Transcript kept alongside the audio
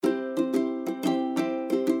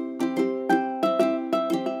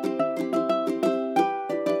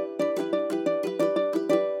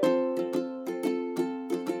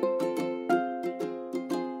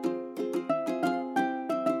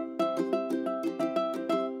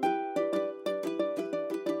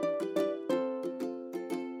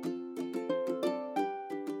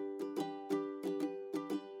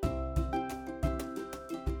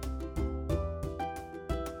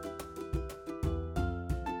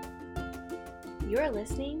You're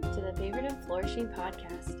listening to the Favored and Flourishing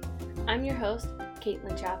podcast. I'm your host,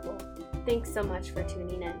 Caitlin Chappell. Thanks so much for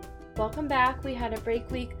tuning in. Welcome back. We had a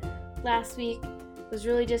break week last week. It was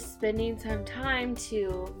really just spending some time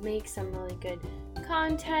to make some really good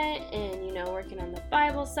content and, working on the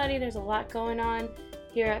Bible study. There's a lot going on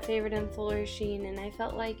here at Favored and Flourishing, and I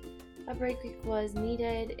felt like a break week was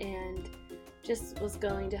needed and just was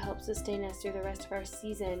going to help sustain us through the rest of our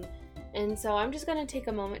season. And so I'm just going to take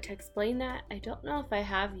a moment to explain that. I don't know if I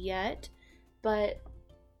have yet, but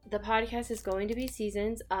the podcast is going to be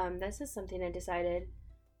seasons. This is something I decided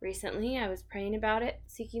recently. I was praying about it,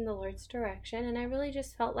 seeking the Lord's direction, and I really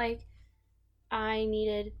just felt like I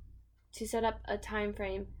needed to set up a time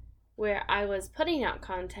frame where I was putting out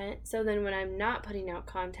content. So then when I'm not putting out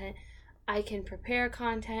content, I can prepare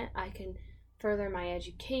content. I can further my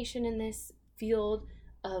education in this field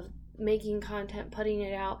of making content, putting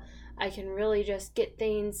it out. I can really just get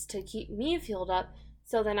things to keep me filled up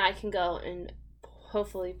so then I can go and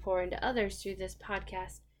hopefully pour into others through this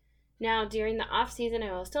podcast. Now, during the off season,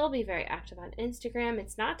 I will still be very active on Instagram.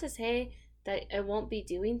 It's not to say that I won't be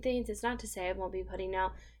doing things. It's not to say I won't be putting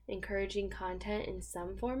out encouraging content in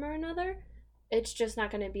some form or another. It's just not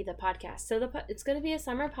going to be the podcast. So it's going to be a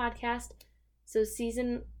summer podcast. So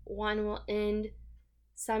season 1 will end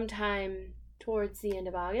sometime towards the end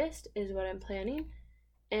of August is what I'm planning.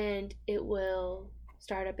 And it will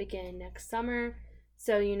start up again next summer.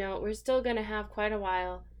 So, we're still going to have quite a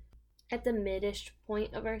while at the mid-ish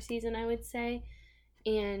point of our season, I would say.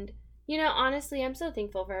 And, honestly, I'm so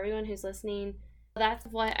thankful for everyone who's listening. That's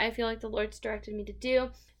what I feel like the Lord's directed me to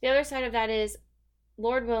do. The other side of that is,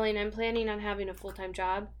 Lord willing, I'm planning on having a full-time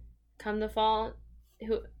job come the fall.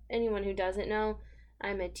 Anyone who doesn't know,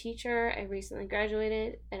 I'm a teacher. I recently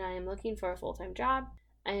graduated, and I am looking for a full-time job.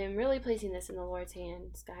 I am really placing this in the Lord's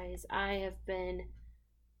hands, guys. I have been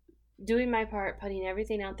doing my part, putting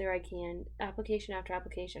everything out there I can, application after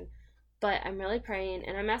application. But I'm really praying,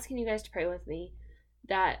 and I'm asking you guys to pray with me,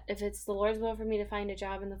 that if it's the Lord's will for me to find a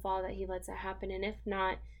job in the fall, that He lets it happen. And if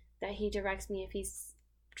not, that He directs me. If He's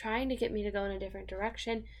trying to get me to go in a different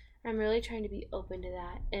direction, I'm really trying to be open to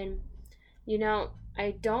that. And,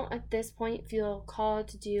 I don't at this point feel called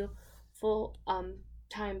to do full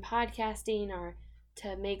time podcasting or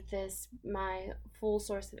to make this my full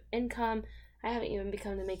source of income. I haven't even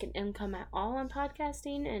begun to make an income at all on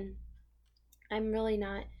podcasting, and I'm really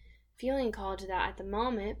not feeling called to that at the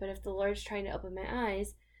moment. But if the Lord's trying to open my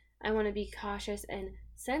eyes, I want to be cautious and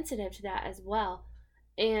sensitive to that as well.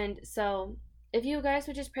 And so if you guys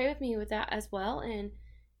would just pray with me with that as well. And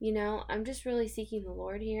I'm just really seeking the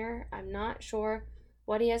Lord here. I'm not sure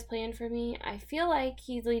what He has planned for me. I feel like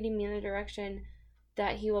He's leading me in the direction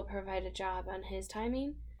that He will provide a job on His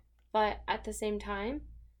timing, but at the same time,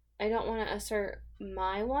 I don't want to assert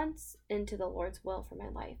my wants into the Lord's will for my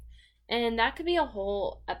life. And that could be a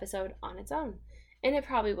whole episode on its own, and it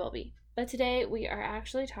probably will be. But today we are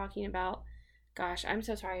actually talking about, gosh, I'm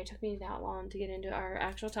so sorry it took me that long to get into our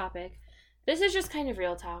actual topic. This is just kind of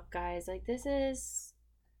real talk, guys. This is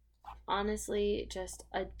honestly just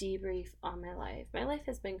a debrief on my life. My life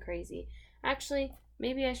has been crazy. Actually,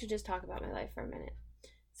 maybe I should just talk about my life for a minute.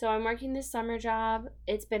 So I'm working this summer job.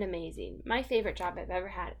 It's been amazing. My favorite job I've ever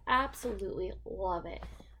had. Absolutely love it.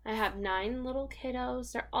 I have 9 little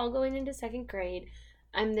kiddos. They're all going into 2nd grade.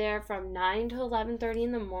 I'm there from 9 to 11:30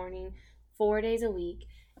 in the morning, 4 days a week,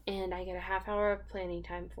 and I get a half hour of planning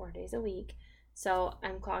time 4 days a week. So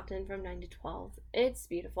I'm clocked in from 9 to 12. It's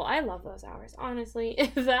beautiful. I love those hours. Honestly,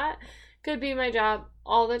 if that could be my job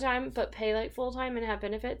all the time, but pay like full time and have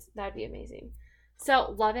benefits, that'd be amazing.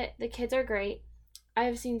 So love it. The kids are great. I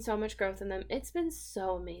have seen so much growth in them. It's been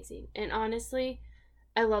so amazing. And honestly,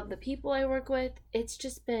 I love the people I work with. It's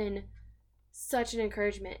just been such an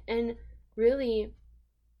encouragement. And really,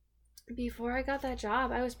 before I got that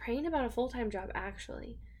job, I was praying about a full-time job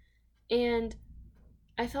actually. And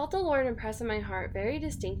I felt the Lord impress in my heart very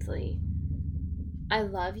distinctly, I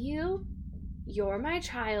love you. You're my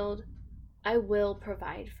child. I will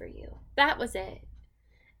provide for you. That was it.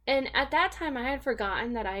 And at that time, I had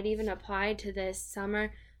forgotten that I'd even applied to this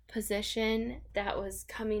summer position that was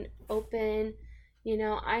coming open.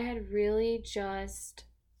 I had really just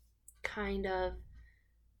kind of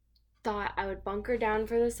thought I would bunker down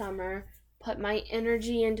for the summer, put my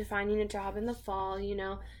energy into finding a job in the fall.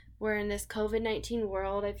 We're in this COVID-19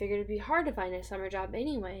 world. I figured it'd be hard to find a summer job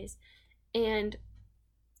anyways. And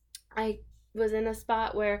I was in a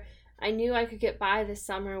spot where I knew I could get by this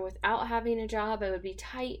summer without having a job. I would be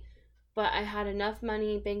tight, but I had enough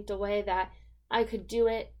money banked away that I could do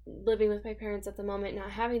it. Living with my parents at the moment,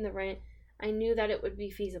 not having the rent, I knew that it would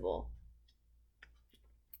be feasible.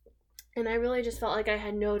 And I really just felt like I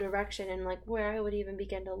had no direction in like where I would even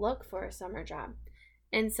begin to look for a summer job.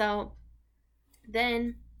 And so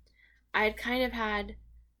then I had kind of had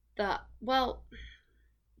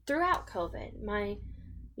throughout COVID, my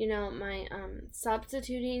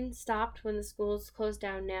substituting stopped when the schools closed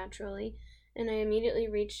down naturally, and I immediately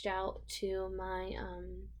reached out to my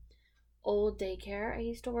old daycare I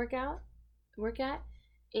used to work at,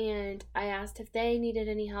 and I asked if they needed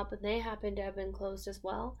any help, and they happened to have been closed as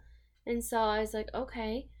well. And so I was like,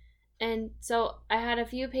 okay. And so I had a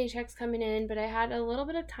few paychecks coming in, but I had a little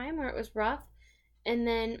bit of time where it was rough, and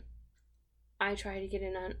then I tried to get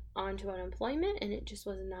onto unemployment, and it just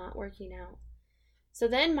was not working out. So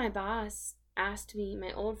then my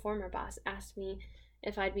old former boss asked me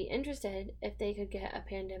if I'd be interested if they could get a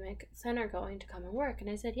pandemic center going to come and work. And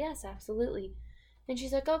I said, yes, absolutely. And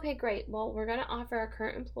she's like, okay, great. Well, we're going to offer our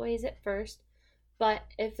current employees at first, but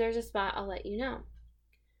if there's a spot, I'll let you know.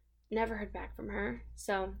 Never heard back from her.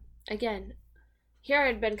 So again, here I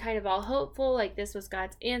had been kind of all hopeful, like this was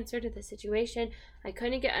God's answer to the situation. I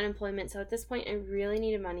couldn't get unemployment, so at this point I really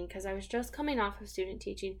needed money because I was just coming off of student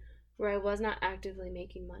teaching where I was not actively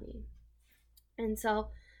making money. And so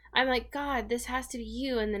I'm like, God, this has to be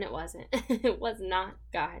you. And then it wasn't. It was not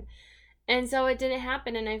God. And so it didn't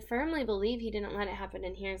happen. And I firmly believe he didn't let it happen.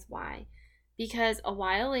 And here's why. Because a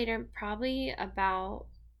while later, probably about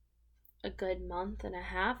a good month and a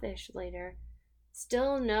half-ish later,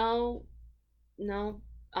 still no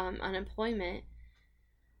unemployment.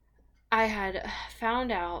 I had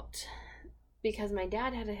found out, because my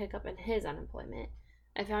dad had a hiccup in his unemployment,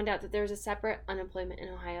 I found out that there was a separate unemployment in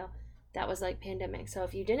Ohio that was like pandemic. So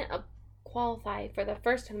if you didn't qualify for the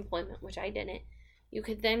first unemployment, which I didn't, you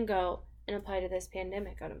could then go and apply to this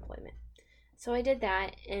pandemic unemployment. So I did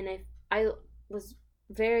that, and I was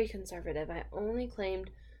very conservative. I only claimed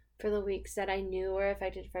for the weeks that I knew were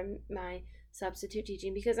affected from my substitute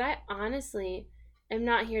teaching, because I honestly am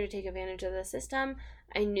not here to take advantage of the system.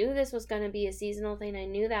 I knew this was going to be a seasonal thing. I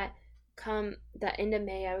knew that come the end of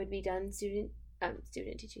May I would be done student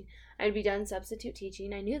teaching. I'd be done substitute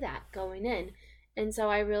teaching. I knew that going in. And so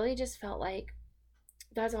I really just felt like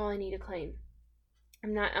that's all I need to claim.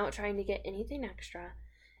 I'm not out trying to get anything extra.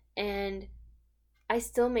 And I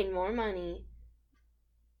still made more money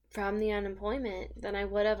from the unemployment than I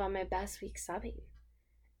would have on my best week subbing.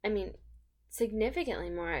 I mean, significantly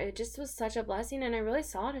more. It just was such a blessing, and I really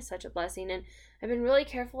saw it as such a blessing. And I've been really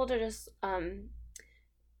careful to just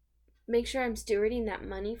make sure I'm stewarding that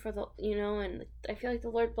money for and I feel like the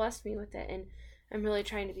Lord blessed me with it, and I'm really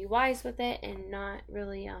trying to be wise with it and not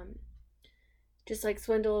really just like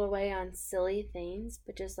swindle it away on silly things,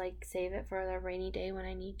 but just like save it for the rainy day when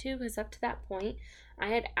I need to, because up to that point I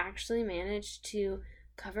had actually managed to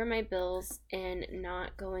cover my bills and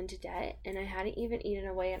not go into debt, and I hadn't even eaten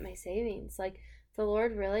away at my savings. Like, the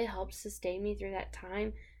Lord really helped sustain me through that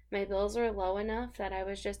time. My bills were low enough that I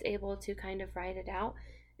was just able to kind of ride it out,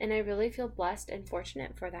 and I really feel blessed and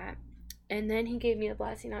fortunate for that. And then he gave me a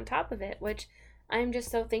blessing on top of it, which I'm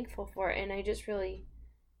just so thankful for, and I just really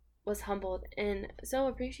was humbled and so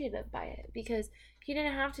appreciative by it, because he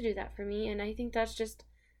didn't have to do that for me. And I think that's just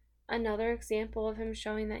another example of him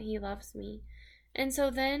showing that he loves me. And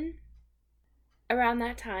so then around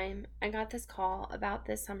that time, I got this call about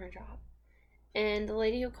this summer job, and the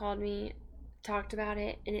lady who called me talked about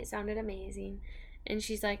it, and it sounded amazing. And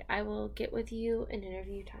she's like, I will get with you in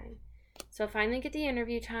interview time. So I finally get the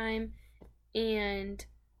interview time, and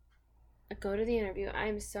I go to the interview.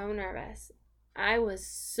 I'm so nervous. I was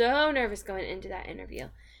so nervous going into that interview.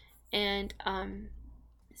 And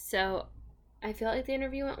so I felt like the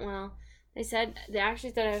interview went well. They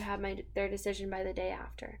actually said I would have their decision by the day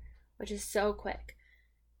after, which is so quick.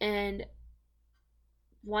 And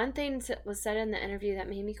one thing was said in the interview that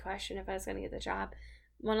made me question if I was going to get the job.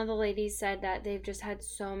 One of the ladies said that they've just had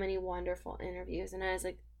so many wonderful interviews, and I was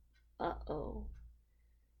like, uh-oh.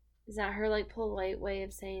 Is that her like polite way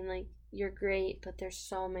of saying like, you're great, but there's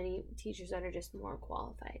so many teachers that are just more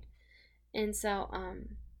qualified? And so,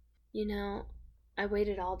 I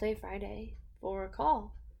waited all day Friday for a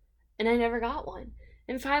call, and I never got one.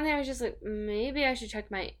 And finally I was just like, maybe I should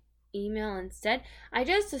check my email instead. I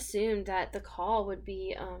just assumed that the call would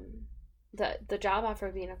be, the job offer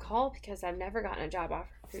would be in a call, because I've never gotten a job offer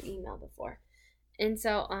through email before. And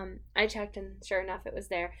so, I checked, and sure enough, it was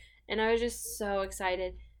there. And I was just so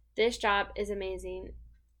excited. This job is amazing.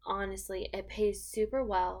 Honestly, it pays super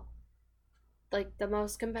well. Like, the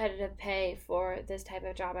most competitive pay for this type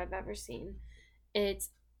of job I've ever seen.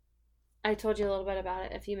 I told you a little bit about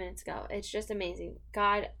it a few minutes ago. It's just amazing.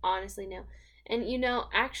 God honestly knew. And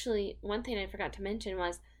actually, one thing I forgot to mention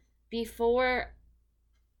was, before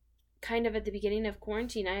kind of at the beginning of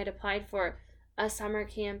quarantine, I had applied for a summer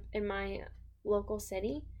camp in my local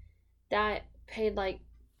city that paid like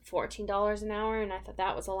 $14 an hour, and I thought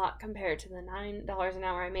that was a lot compared to the $9 an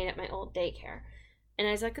hour I made at my old daycare. And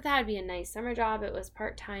I was like, that would be a nice summer job. It was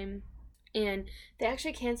part-time, and they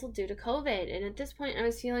actually canceled due to COVID. And at this point, I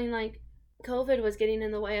was feeling like COVID was getting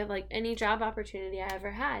in the way of like any job opportunity I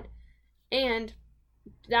ever had. And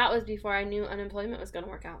that was before I knew unemployment was going to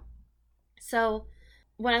work out. So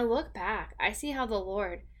when I look back, I see how the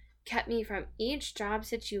Lord kept me from each job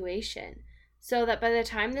situation, so that by the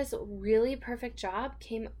time this really perfect job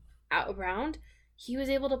came out around, he was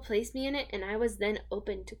able to place me in it, and I was then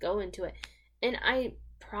open to go into it. And I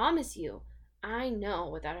promise you, I know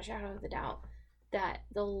without a shadow of a doubt that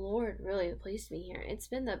the Lord really placed me here. It's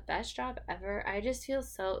been the best job ever. I just feel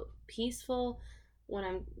so peaceful when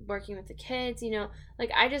I'm working with the kids,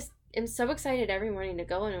 like I just am so excited every morning to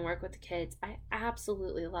go in and work with the kids. I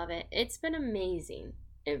absolutely love it. It's been amazing.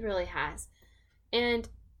 It really has. And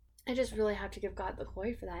I just really have to give God the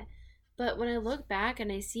glory for that. But when I look back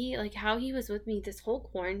and I see like how he was with me this whole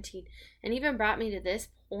quarantine and even brought me to this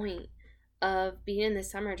point of being in the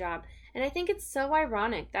summer job, and I think it's so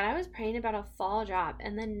ironic that I was praying about a fall job,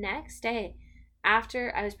 and the next day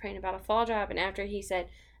after I was praying about a fall job and after he said,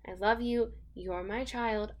 I love you, you're my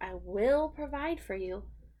child, I will provide for you,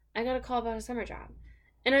 I got a call about a summer job.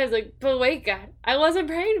 And I was like, but wait, God, I wasn't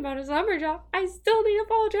praying about a summer job. I still need a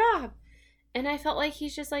fall job. And I felt like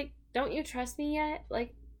he's just like, don't you trust me yet?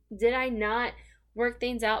 Like, did I not work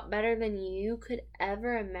things out better than you could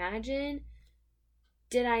ever imagine?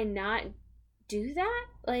 Did I not do that?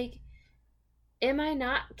 Like, am I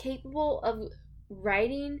not capable of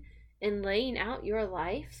writing and laying out your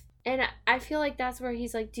life? And I feel like that's where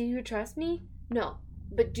he's like, do you trust me? No.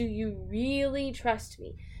 But do you really trust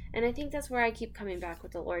me? And I think that's where I keep coming back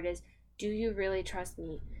with the Lord is, do you really trust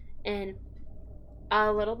me? And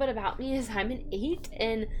a little bit about me is I'm an 8,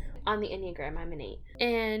 and on the Enneagram, I'm an 8.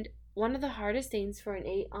 And one of the hardest things for an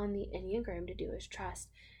 8 on the Enneagram to do is trust.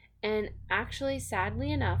 And actually,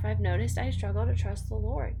 sadly enough, I've noticed I struggle to trust the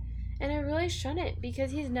Lord. And I really shouldn't,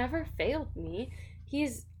 because he's never failed me.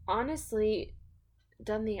 He's honestly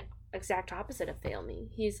done the exact opposite of fail me.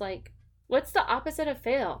 He's like, what's the opposite of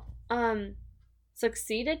fail?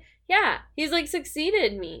 Succeeded? Yeah, he's like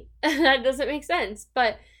succeeded me. That doesn't make sense,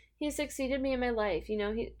 but he succeeded me in my life.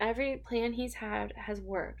 Every plan he's had has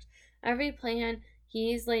worked. Every plan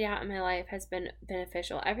he's laid out in my life has been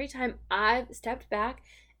beneficial. Every time I've stepped back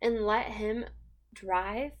and let him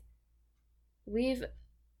drive, we've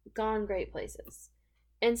gone great places.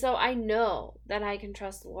 And so I know that I can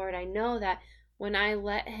trust the Lord. I know that when I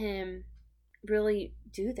let him really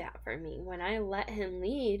do that for me, when I let him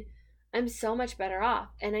lead, I'm so much better off,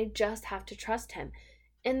 and I just have to trust him.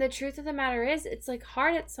 And the truth of the matter is, it's like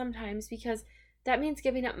hard at sometimes, because that means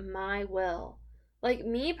giving up my will. Like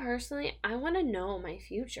me personally, I want to know my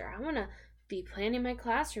future. I want to be planning my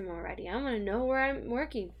classroom already. I want to know where I'm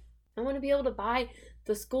working. I want to be able to buy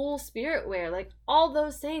the school spirit wear, like all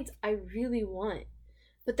those things I really want.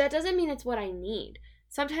 But that doesn't mean it's what I need.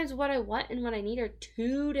 Sometimes what I want and what I need are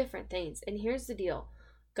two different things. And here's the deal.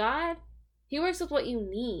 God, he works with what you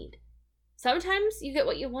need. Sometimes you get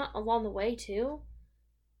what you want along the way too.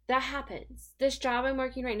 That happens. This job I'm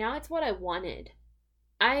working right now, it's what I wanted.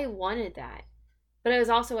 I wanted that. But it was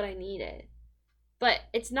also what I needed. But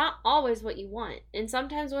it's not always what you want. And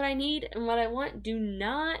sometimes what I need and what I want do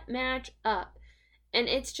not match up. And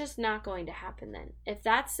it's just not going to happen then. If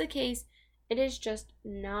that's the case, it is just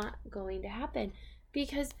not going to happen.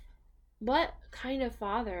 Because what kind of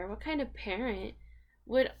father, what kind of parent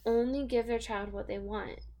would only give their child what they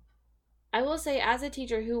want? I will say, as a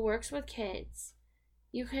teacher who works with kids,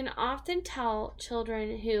 you can often tell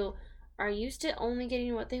children who are used to only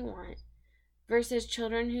getting what they want versus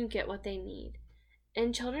children who get what they need.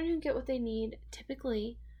 And children who get what they need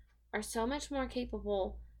typically are so much more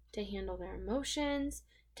capable to handle their emotions,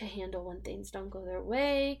 to handle when things don't go their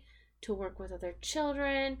way, to work with other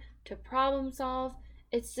children, to problem solve.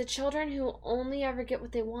 It's the children who only ever get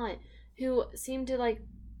what they want, who seem to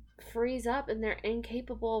freeze up, and they're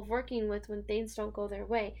incapable of working with when things don't go their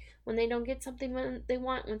way, when they don't get something when they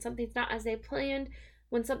want, when something's not as they planned,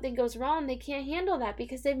 when something goes wrong. They can't handle that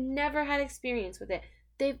because they've never had experience with it.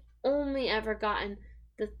 They've only ever gotten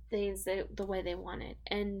the things the way they wanted,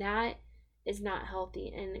 and that is not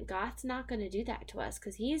healthy. And God's not going to do that to us,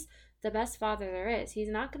 because he's the best father there is. He's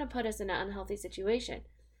not going to put us in an unhealthy situation.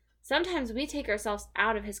 Sometimes we take ourselves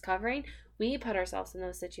out of his covering. We put ourselves in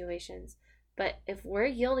those situations. But if we're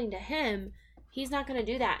yielding to him, he's not going to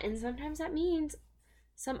do that. And sometimes that means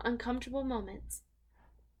some uncomfortable moments.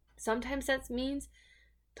 Sometimes that means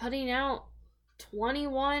putting out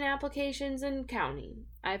 21 applications and counting.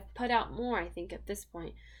 I've put out more, I think, at this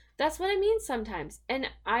point. That's what it means sometimes. And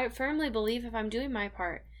I firmly believe if I'm doing my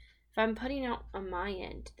part, if I'm putting out on my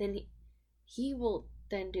end, then he will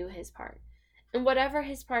then do his part. And whatever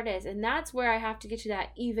his part is. And that's where I have to get to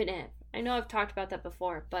that even if. I know I've talked about that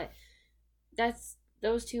before, but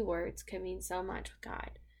those two words can mean so much with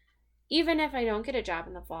God. Even if I don't get a job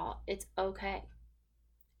in the fall, it's okay.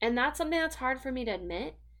 And that's something that's hard for me to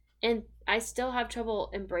admit. And I still have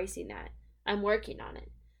trouble embracing that. I'm working on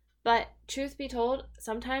it. But truth be told,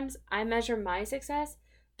 sometimes I measure my success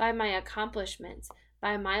by my accomplishments,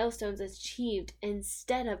 by milestones achieved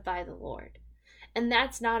instead of by the Lord. And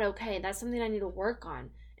that's not okay. That's something I need to work on.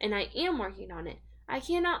 And I am working on it. I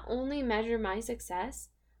cannot only measure my success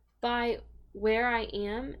by where I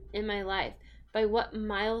am in my life, by what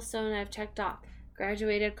milestone I've checked off,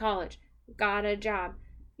 graduated college, got a job,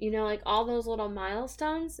 like all those little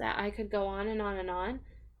milestones that I could go on and on and on.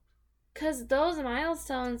 Because those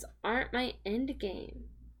milestones aren't my end game.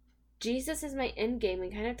 Jesus is my end game.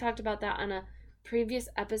 We kind of talked about that on a previous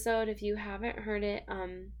episode. If you haven't heard it,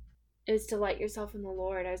 it was Delight Yourself in the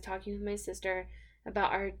Lord. I was talking with my sister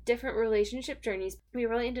about our different relationship journeys. We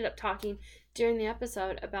really ended up talking during the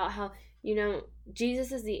episode about how,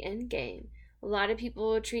 Jesus is the end game. A lot of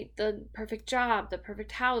people will treat the perfect job, the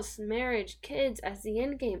perfect house, marriage, kids as the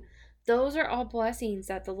end game. Those are all blessings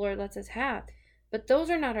that the Lord lets us have. But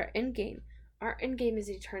those are not our end game. Our end game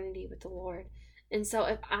is eternity with the Lord. And so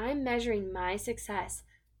if I'm measuring my success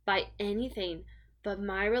by anything but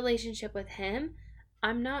my relationship with Him,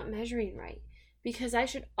 I'm not measuring right. Because I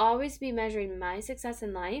should always be measuring my success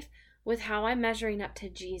in life with how I'm measuring up to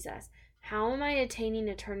Jesus. How am I attaining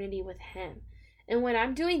eternity with Him? And when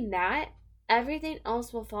I'm doing that, everything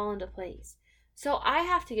else will fall into place. So I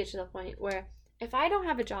have to get to the point where if I don't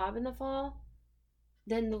have a job in the fall,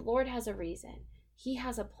 then the Lord has a reason. He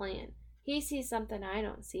has a plan. He sees something I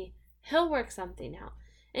don't see. He'll work something out.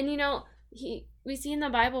 And we see in the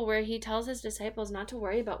Bible where He tells His disciples not to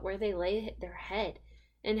worry about where they lay their head,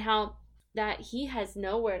 and how that He has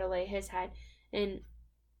nowhere to lay His head. And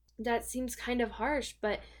that seems kind of harsh,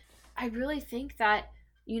 but I really think that,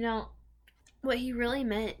 what He really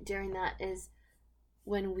meant during that is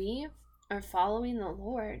when we are following the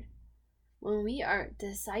Lord, when we are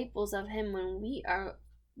disciples of Him, when we are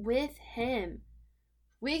with Him,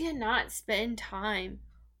 we cannot spend time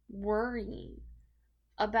worrying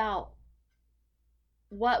about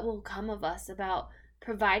what will come of us, about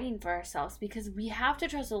providing for ourselves, because we have to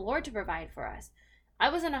trust the Lord to provide for us. I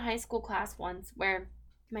was in a high school class once where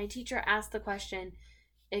my teacher asked the question,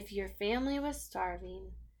 if your family was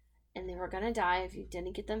starving and they were going to die if you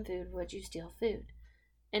didn't get them food, would you steal food?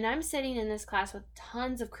 And I'm sitting in this class with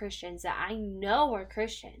tons of Christians that I know are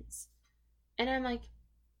Christians. And I'm like,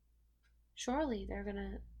 surely they're going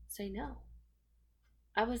to say no.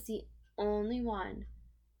 I was the only one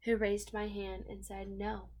who raised my hand and said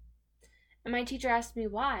no. And my teacher asked me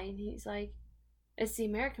why. And he's like, it's the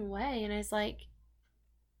American way. And I was like,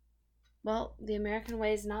 well, the American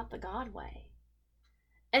way is not the God way.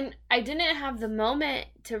 And I didn't have the moment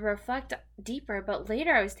to reflect deeper, but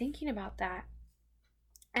later I was thinking about that.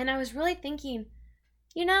 And I was really thinking,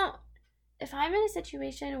 if I'm in a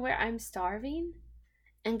situation where I'm starving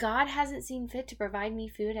and God hasn't seen fit to provide me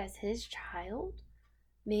food as His child,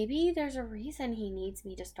 maybe there's a reason He needs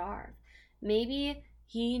me to starve. Maybe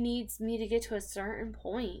He needs me to get to a certain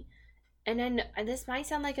point. And then this might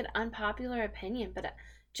sound like an unpopular opinion, but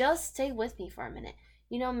just stay with me for a minute.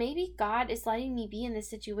 Maybe God is letting me be in this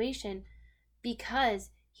situation because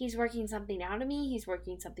He's working something out of me. He's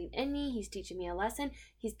working something in me. He's teaching me a lesson.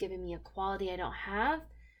 He's giving me a quality I don't have.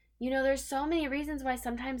 There's so many reasons why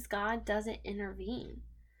sometimes God doesn't intervene.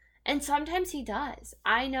 And sometimes He does.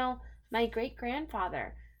 I know my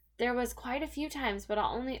great-grandfather, there was quite a few times, but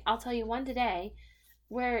I'll tell you one today,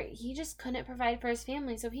 where he just couldn't provide for his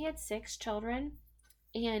family. So he had 6 children,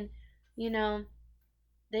 and,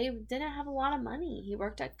 they didn't have a lot of money. He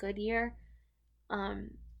worked at Goodyear,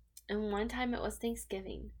 and one time it was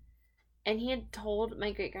Thanksgiving, and he had told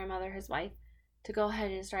my great-grandmother, his wife, to go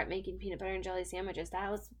ahead and start making peanut butter and jelly sandwiches.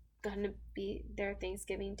 That was going to be their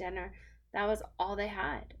Thanksgiving dinner. That was all they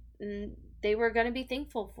had, and they were going to be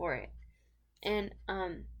thankful for it. And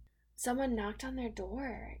someone knocked on their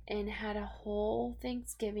door and had a whole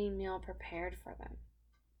Thanksgiving meal prepared for them.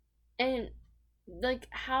 And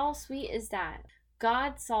how sweet is that?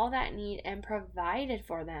 God saw that need and provided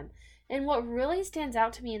for them. And what really stands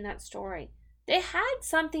out to me in that story, they had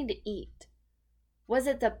something to eat. Was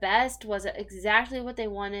it the best? Was it exactly what they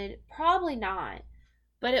wanted? Probably not.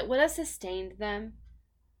 But it would have sustained them.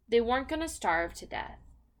 They weren't going to starve to death.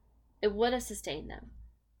 it would have sustained them.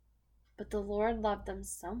 But the Lord loved them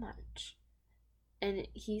so much, and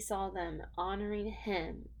he saw them honoring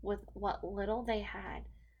him with what little they had,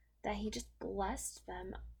 that he just blessed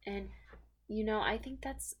them. And I think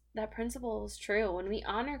that principle is true. When we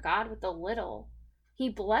honor God with the little, he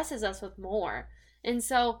blesses us with more. And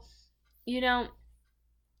so,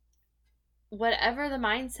 whatever the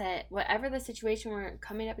mindset, whatever the situation we're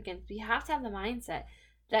coming up against, we have to have the mindset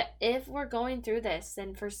that if we're going through this,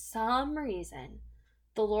 then for some reason,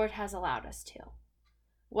 the Lord has allowed us to.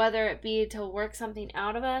 Whether it be to work something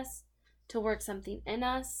out of us, to work something in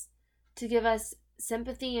us, to give us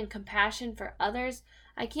sympathy and compassion for others.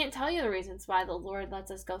 I can't tell you the reasons why the Lord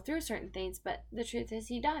lets us go through certain things, but the truth is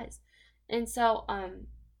he does. And so,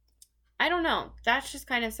 I don't know. That's just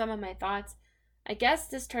kind of some of my thoughts. I guess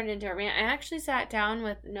this turned into a rant. I actually sat down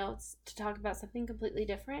with notes to talk about something completely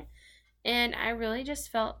different, and I really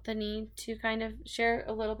just felt the need to kind of share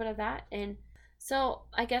a little bit of that. And so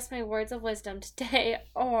I guess my words of wisdom today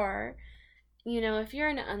are, if you're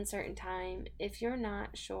in an uncertain time, if you're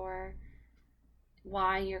not sure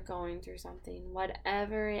why you're going through something,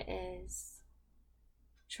 whatever it is,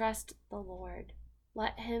 trust the Lord.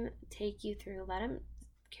 Let him take you through. Let him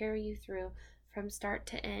carry you through from start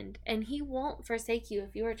to end. And he won't forsake you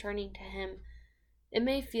if you are turning to him. It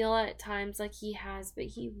may feel at times like he has, but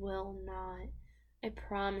he will not. I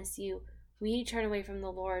promise you. We turn away from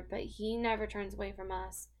the Lord, but he never turns away from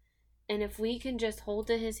us. And if we can just hold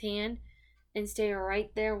to his hand and stay right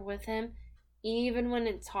there with him, even when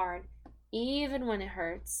it's hard, even when it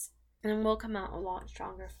hurts, then we'll come out a lot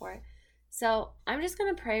stronger for it. So I'm just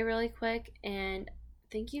going to pray really quick, and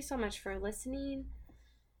thank you so much for listening.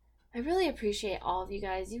 I really appreciate all of you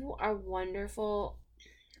guys. You are wonderful.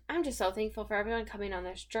 I'm just so thankful for everyone coming on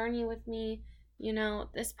this journey with me.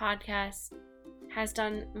 This podcast has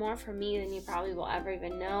done more for me than you probably will ever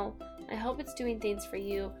even know. I hope it's doing things for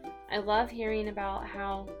you. I love hearing about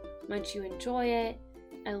how much you enjoy it.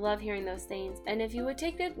 I love hearing those things. And if you would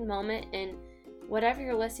take a moment and whatever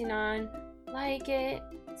you're listening on, like it,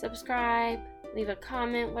 subscribe, leave a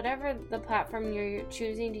comment, whatever the platform you're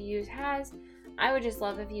choosing to use has, I would just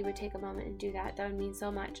love if you would take a moment and do that. That would mean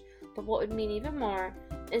so much. But what would mean even more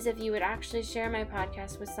is if you would actually share my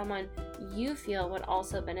podcast with someone you feel would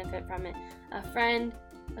also benefit from it. A friend,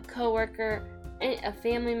 a coworker, a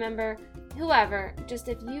family member, whoever. Just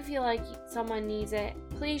if you feel like someone needs it,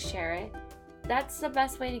 please share it. That's the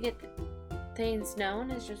best way to get things known,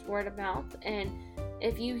 is just word of mouth. And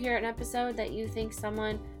if you hear an episode that you think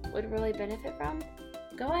someone would really benefit from,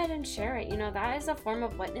 go ahead and share it. That is a form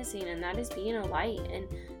of witnessing, and that is being a light. And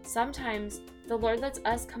sometimes the Lord lets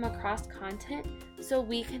us come across content so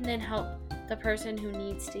we can then help the person who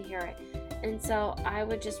needs to hear it. And so I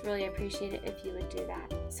would just really appreciate it if you would do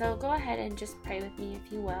that. So go ahead and just pray with me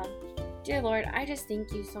if you will. Dear Lord, I just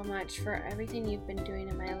thank you so much for everything you've been doing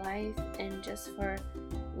in my life, and just for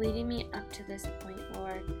leading me up to this point,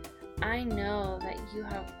 Lord. I know that you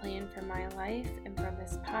have a plan for my life and for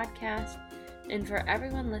this podcast and for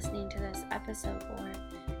everyone listening to this episode, Lord.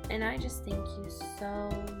 And I just thank you so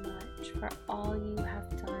much for all you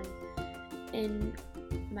have done in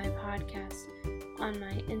my podcast, on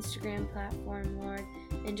my Instagram platform, Lord,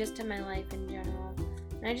 and just in my life in general.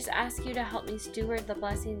 And I just ask you to help me steward the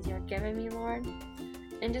blessings you're giving me, Lord,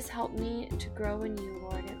 and just help me to grow in you,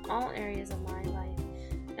 Lord, in all areas of my life.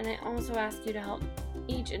 And I also ask you to help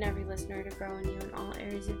each and every listener to grow in you in all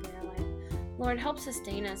areas of their life. Lord, help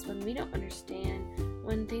sustain us when we don't understand,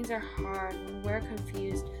 when things are hard, when we're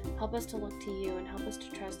confused. Help us to look to you and help us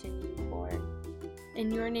to trust in you, Lord.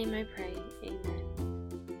 In your name I pray,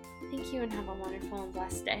 amen. Thank you, and have a wonderful and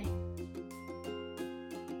blessed day.